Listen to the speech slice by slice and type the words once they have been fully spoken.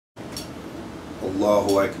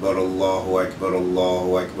Allahu Akbar, Allahu Akbar,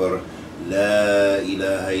 Allahu Akbar. La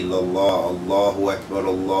ilaha illallah, Allahu Akbar,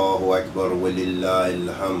 Allahu Akbar, walillahi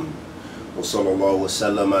alhamd. Wa sallallahu wa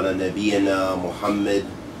sallam ala nabiyyina Muhammad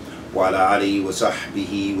wa ala alihi wa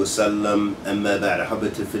sahbihi wa sallam. Amma ba'd,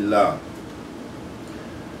 habati fillah.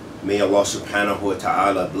 May Allah subhanahu wa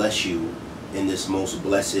ta'ala bless you in this most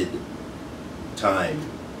blessed time,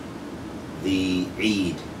 the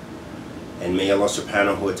Eid. And may Allah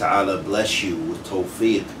subhanahu wa ta'ala bless you with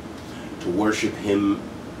tawfiq to worship Him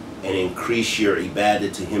and increase your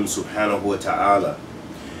ibadah to Him subhanahu wa ta'ala,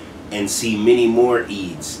 and see many more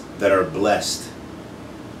Eids that are blessed.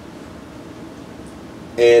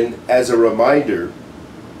 And as a reminder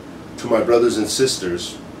to my brothers and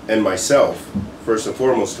sisters and myself, first and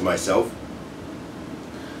foremost to myself,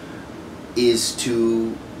 is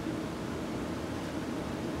to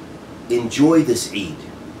enjoy this Eid.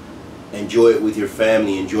 Enjoy it with your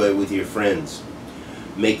family, enjoy it with your friends.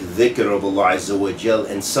 Make dhikr of Allah Azza wa Jal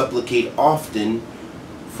and supplicate often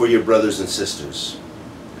for your brothers and sisters.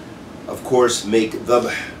 Of course, make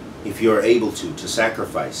dhabh if you are able to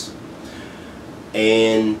sacrifice.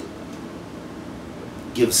 And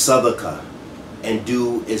give sadaqah and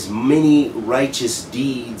do as many righteous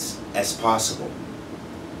deeds as possible.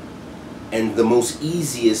 And the most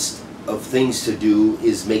easiest of things to do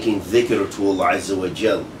is making dhikr to Allah Azza wa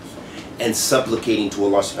Jal and supplicating to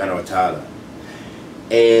Allah subhanahu wa ta'ala.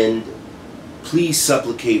 And please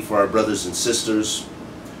supplicate for our brothers and sisters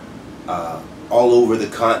all over the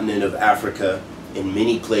continent of Africa, in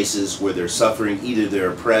many places where they're suffering. Either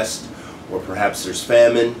they're oppressed, or perhaps there's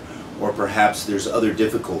famine, or perhaps there's other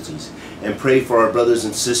difficulties. And pray for our brothers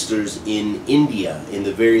and sisters in India, in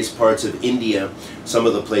the various parts of India, some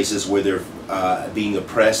of the places where they're being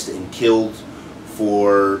oppressed and killed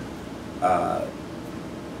for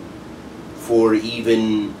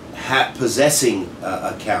even possessing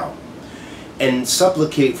a cow. And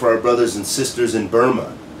supplicate for our brothers and sisters in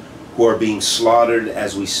Burma who are being slaughtered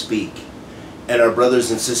as we speak, and our brothers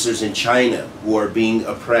and sisters in China who are being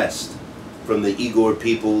oppressed from the Uyghur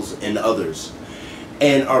peoples and others,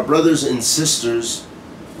 and our brothers and sisters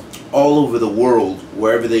all over the world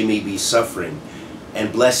wherever they may be suffering.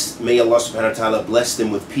 And may Allah subhanahu wa ta'ala bless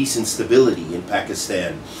them with peace and stability in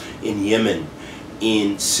Pakistan, in Yemen,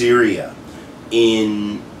 in Syria,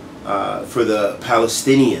 for the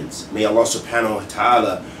Palestinians. May Allah subhanahu wa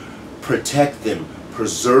ta'ala protect them,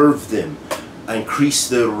 preserve them, increase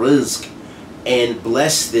their rizq, and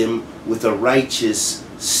bless them with a righteous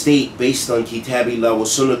state based on Kitabillah wa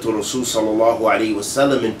Sunnatul Rasul sallallahu alayhi wa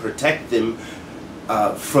sallam, and protect them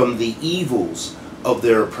from the evils of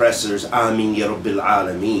their oppressors. Ameen ya Rabbil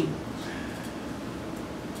Alameen.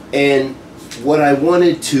 And what I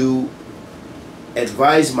wanted to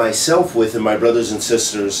advise myself with, and my brothers and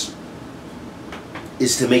sisters,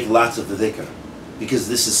 is to make lots of the dhikr, because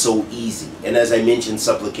this is so easy. And as I mentioned,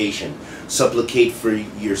 supplication. Supplicate for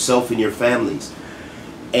yourself and your families.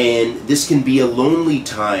 And this can be a lonely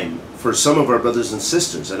time for some of our brothers and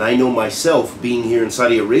sisters. And I know myself, being here in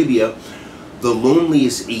Saudi Arabia, the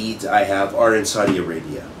loneliest Eids I have are in Saudi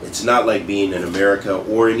Arabia. It's not like being in America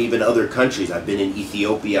or in even other countries. I've been in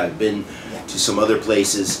Ethiopia, I've been to some other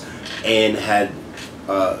places, and had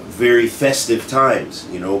very festive times,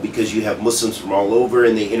 you know, because you have Muslims from all over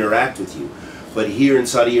and they interact with you. But here in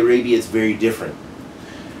Saudi Arabia, it's very different.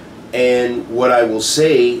 And what I will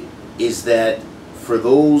say is that for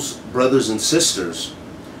those brothers and sisters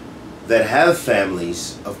that have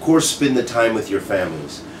families, of course spend the time with your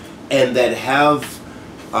families. And that have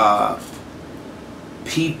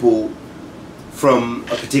people from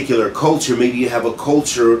a particular culture, maybe you have a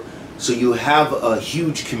culture, so you have a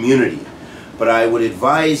huge community. But I would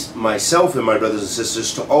advise myself and my brothers and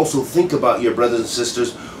sisters to also think about your brothers and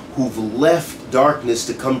sisters who've left darkness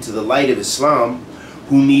to come to the light of Islam,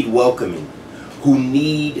 who need welcoming, who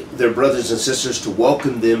need their brothers and sisters to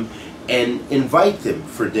welcome them and invite them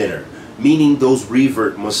for dinner. Meaning those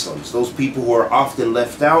revert Muslims, those people who are often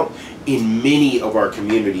left out in many of our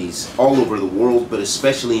communities all over the world, but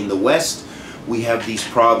especially in the West. We have these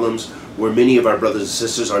problems where many of our brothers and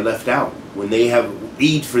sisters are left out. When they have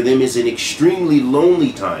Eid, for them is an extremely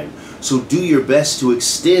lonely time. So do your best to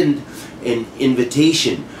extend an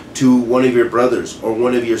invitation to one of your brothers or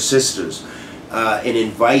one of your sisters, and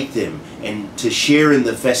invite them and to share in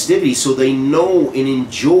the festivities so they know and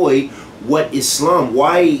enjoy what Islam.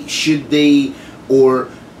 Why should they, or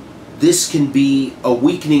this can be a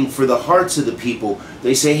weakening for the hearts of the people.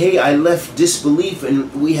 They say, hey, I left disbelief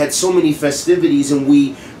and we had so many festivities and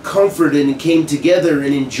we comforted and came together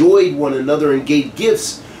and enjoyed one another and gave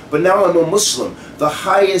gifts, but now I'm a Muslim. The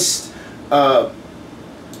highest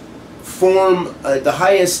form, the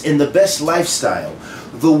highest and the best lifestyle,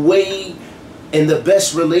 the way and the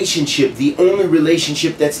best relationship, the only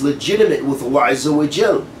relationship that's legitimate with Allah Azza wa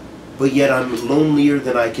Jal. But yet I'm lonelier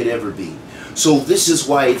than I could ever be. So this is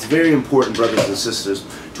why it's very important, brothers and sisters,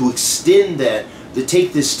 to extend that, to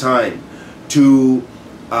take this time to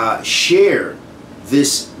share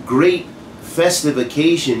this great festive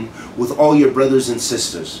occasion with all your brothers and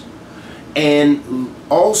sisters. And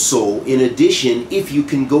also, in addition, if you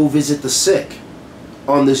can go visit the sick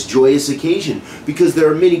on this joyous occasion, because there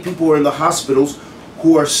are many people who are in the hospitals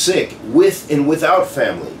who are sick with and without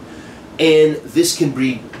family, and this can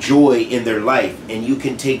breed joy in their life, and you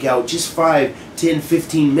can take out just 5, 10,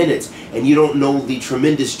 15 minutes and you don't know the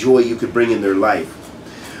tremendous joy you could bring in their life.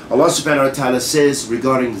 Allah subhanahu wa ta'ala says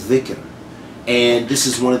regarding dhikr, and this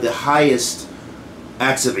is one of the highest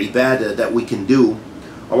acts of ibadah that we can do.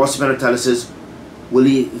 Allah subhanahu wa ta'ala says,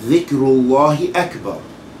 وَلِذِكْرُ اللَّهِ أَكْبَرُ,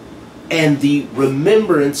 and the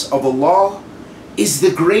remembrance of Allah is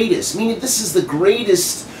the greatest. Meaning this is the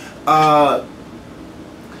greatest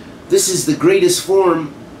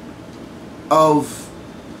form of,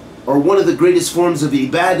 or one of the greatest forms of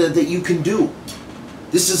ibadah that you can do.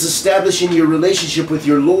 This is establishing your relationship with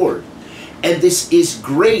your Lord, and this is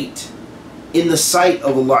great in the sight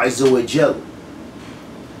of Allah Azza wa Jal.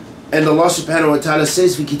 And Allah subhanahu wa ta'ala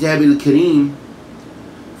says في كتاب الكريم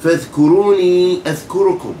فاذكروني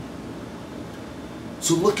أذكركم.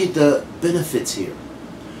 So look at the benefits here.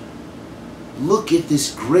 Look at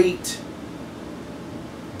this great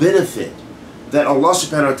benefit that Allah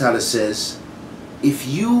subhanahu wa ta'ala says, if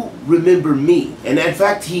you remember me. And in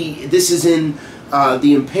fact, this is in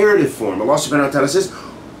the imperative form. Allah subhanahu wa ta'ala says,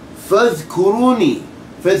 فاذكروني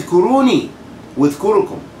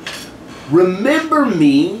وَاذْكُرُكُمْ. Remember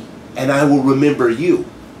me and I will remember you.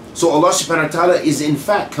 So Allah subhanahu wa ta'ala is in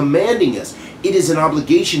fact commanding us. It is an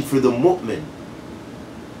obligation for the mu'min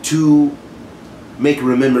to make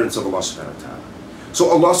remembrance of Allah subhanahu wa ta'ala. So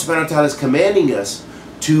Allah subhanahu wa ta'ala is commanding us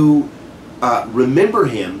to remember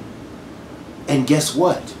Him, and guess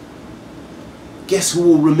what? Guess who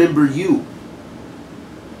will remember you?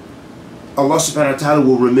 Allah subhanahu wa ta'ala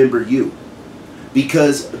will remember you.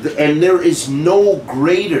 And there is no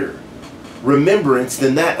greater remembrance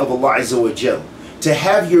than that of Allah Azza wa Jal. To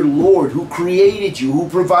have your Lord who created you, who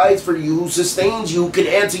provides for you, who sustains you, who can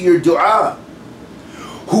answer your dua,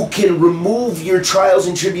 who can remove your trials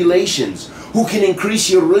and tribulations, who can increase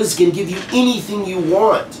your rizq and give you anything you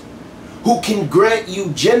want, who can grant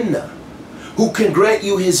you Jannah, who can grant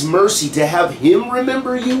you His mercy, to have Him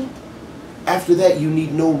remember you. After that, you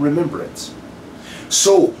need no remembrance.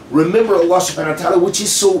 So remember Allah subhanahu wa ta'ala, which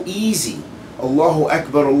is so easy. Allahu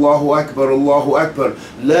Akbar, Allahu Akbar, Allahu Akbar,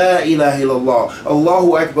 La ilaha illallah,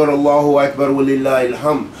 Allahu Akbar, walillahi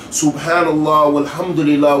alhamd, Subhanallah,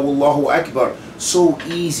 walhamdulillah, wallahu Akbar. So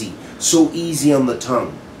easy on the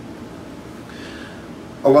tongue.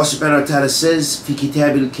 Allah subhanahu wa ta'ala says, في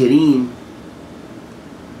كتاب الكريم,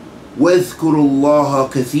 وَاذْكُرُوا اللَّهَ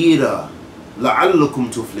كَثِيرًا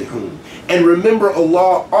لَعَلَّكُمْ تُفْلِحُونَ. And remember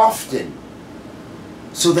Allah often,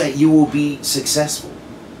 so that you will be successful.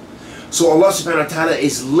 So Allah subhanahu wa ta'ala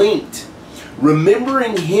is linked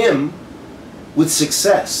remembering Him with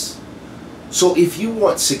success. So if you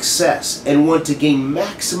want success and want to gain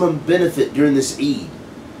maximum benefit during this Eid,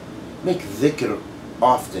 make dhikr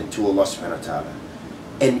often to Allah subhanahu wa ta'ala,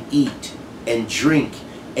 and eat and drink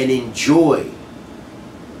and enjoy.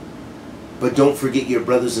 But don't forget your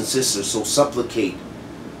brothers and sisters, so supplicate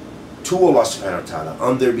to Allah subhanahu wa ta'ala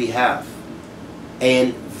on their behalf,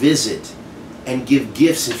 and visit and give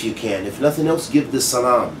gifts if you can. If nothing else, give the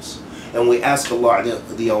salams. And we ask Allah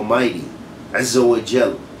the Almighty Azza wa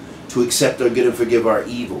Jal to accept our good and forgive our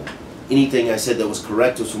evil. Anything I said that was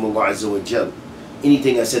correct was from Allah Azza wa Jal.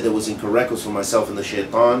 Anything I said that was incorrect was from myself and the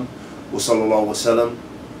shaitan. Wa sallallahu wa sallam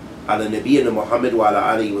ala nabiyyina Muhammad wa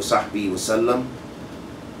ala alihi wa sahbihi wa sallam.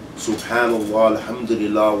 Subhanallah,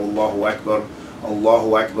 alhamdulillah, wallahu akbar,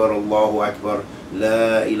 Allahu akbar, Allahu akbar,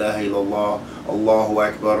 la ilaha illallah, Allahu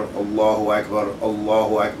akbar, Allahu akbar,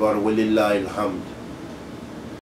 Allahu akbar, walillahi alhamd.